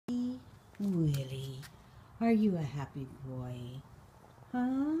Willie, are you a happy boy?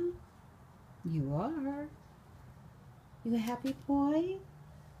 Huh? You are. You a happy boy?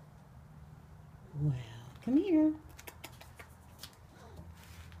 Well, come here.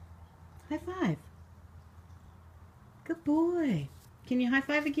 High five. Good boy. Can you high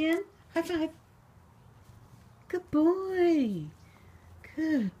five again? High five. Good boy.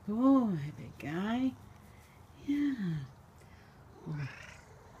 Good boy, big guy. Yeah.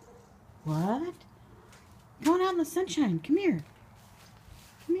 What? Going out in the sunshine. Come here.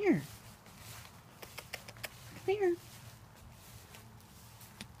 Come here. Come here.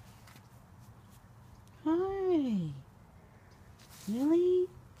 Hi. Willie?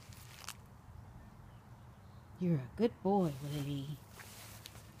 You're a good boy, Willie.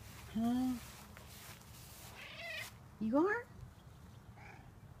 Huh? You are?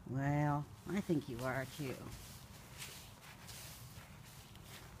 Well, I think you are too.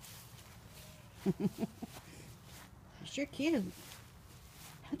 You're sure cute.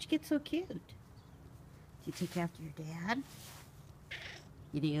 How'd you get so cute? Do you take after your dad?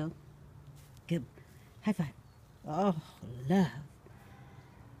 You do? Good. High five. Oh, love.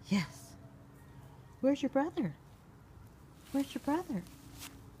 Yes. Where's your brother? Where's your brother?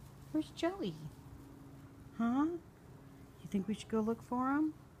 Where's Joey? Huh? You think we should go look for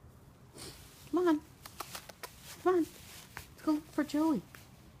him? Come on. Come on. Let's go look for Joey.